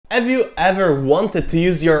Have you ever wanted to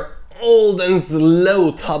use your old and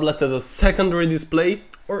slow tablet as a secondary display,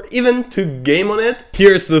 or even to game on it?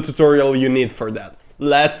 Here's the tutorial you need for that.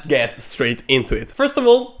 Let's get straight into it. First of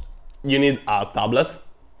all, you need a tablet.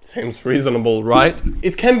 Seems reasonable, right?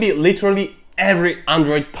 It can be literally every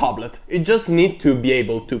Android tablet. You just need to be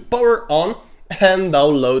able to power on and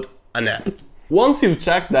download an app. Once you've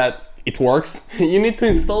checked that it works, you need to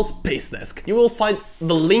install Space Desk. You will find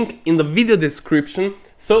the link in the video description,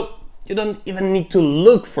 so you don't even need to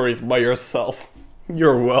look for it by yourself.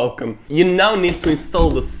 You're welcome. You now need to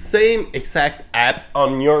install the same exact app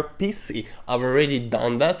on your PC. I've already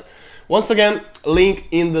done that. Once again, link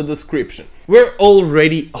in the description. We're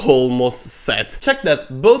already almost set. Check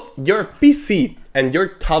that both your PC and your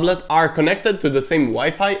tablet are connected to the same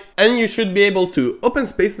Wi-Fi, and you should be able to open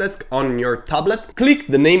Space Desk on your tablet, click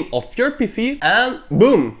the name of your PC, and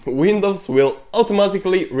boom, Windows will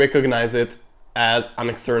automatically recognize it as an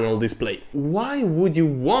external display. Why would you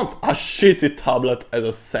want a shitty tablet as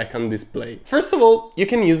a second display? First of all, you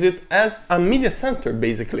can use it as a media center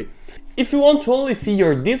basically. If you want to only see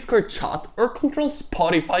your Discord chat or control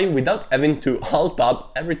Spotify without having to alt-tab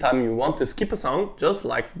every time you want to skip a song, just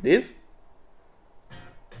like this.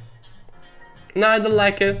 No, I don't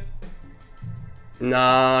like it.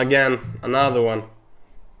 Nah, again, another one.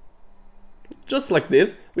 Just like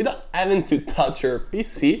this, without having to touch your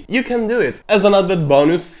PC, you can do it. As an added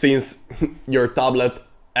bonus, since your tablet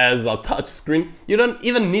has a touchscreen, you don't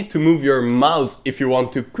even need to move your mouse if you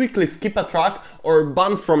want to quickly skip a track or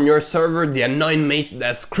ban from your server the annoying mate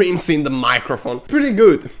that screams in the microphone. Pretty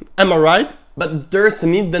good, am I right? But there's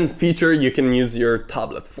an hidden feature you can use your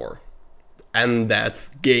tablet for. And that's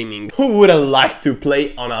gaming. Who wouldn't like to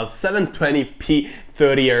play on a 720p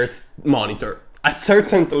 30Hz monitor? I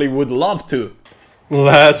certainly would love to.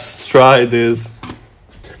 Let's try this.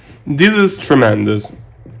 This is tremendous.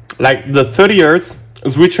 Like the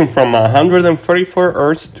 30Hz, switching from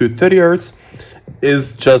 144Hz to 30Hz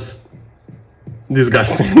is just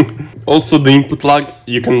disgusting. Also the input lag,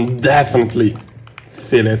 you can definitely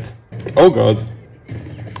feel it. Oh god,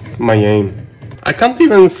 my aim. I can't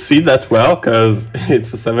even see that well because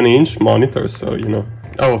it's a 7-inch monitor, so you know.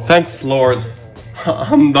 Oh, thanks Lord.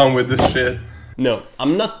 I'm done with this shit. No,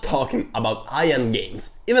 I'm not talking about high-end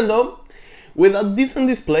games, even though with a decent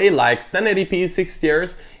display like 1080p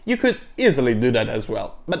 60Hz, you could easily do that as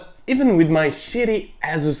well. But even with my shitty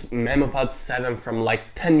Asus MemoPad 7 from like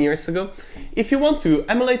 10 years ago, if you want to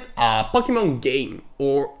emulate a Pokemon game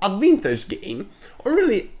or a vintage game, or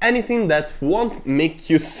really anything that won't make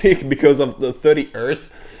you sick because of the 30Hz,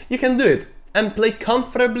 you can do it and play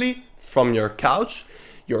comfortably from your couch,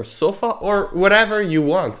 your sofa, or wherever you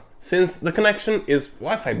want, since the connection is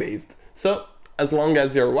Wi-Fi based. So as long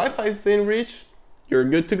as your Wi-Fi is in reach, you're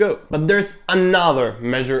good to go. But there's another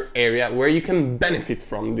major area where you can benefit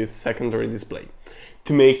from this secondary display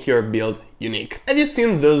to make your build unique. Have you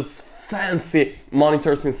seen those fancy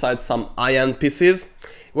monitors inside some high-end PCs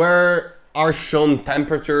where are shown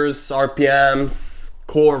temperatures, RPMs,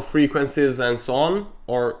 core frequencies and so on?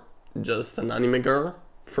 Or just an anime girl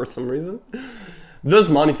for some reason? Those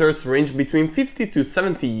monitors range between 50 to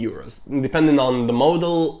 70 euros, depending on the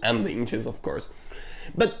model and the inches, of course.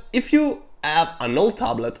 But if you have an old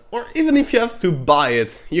tablet, or even if you have to buy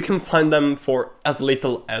it, you can find them for as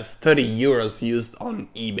little as 30 euros used on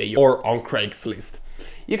eBay or on Craigslist.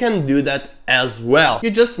 You can do that as well.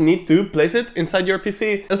 You just need to place it inside your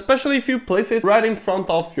PC, especially if you place it right in front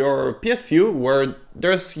of your PSU, where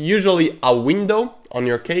there's usually a window on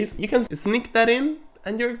your case. You can sneak that in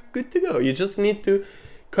and you're good to go. You just need to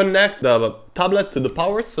connect the tablet to the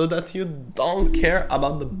power so that you don't care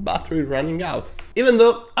about the battery running out. Even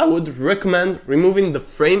though I would recommend removing the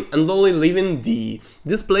frame and only leaving the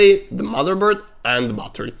display, the motherboard and the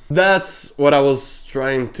battery. That's what I was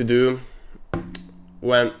trying to do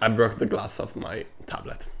when I broke the glass of my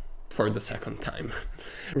tablet for the second time.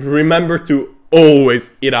 Remember to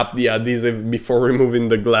always eat up the adhesive before removing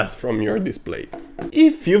the glass from your display.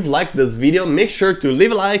 If you've liked this video, make sure to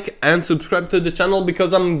leave a like and subscribe to the channel,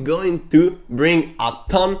 because I'm going to bring a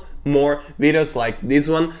ton more videos like this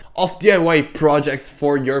one of DIY projects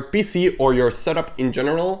for your PC or your setup in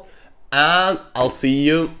general, and I'll see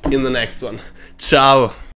you in the next one. Ciao!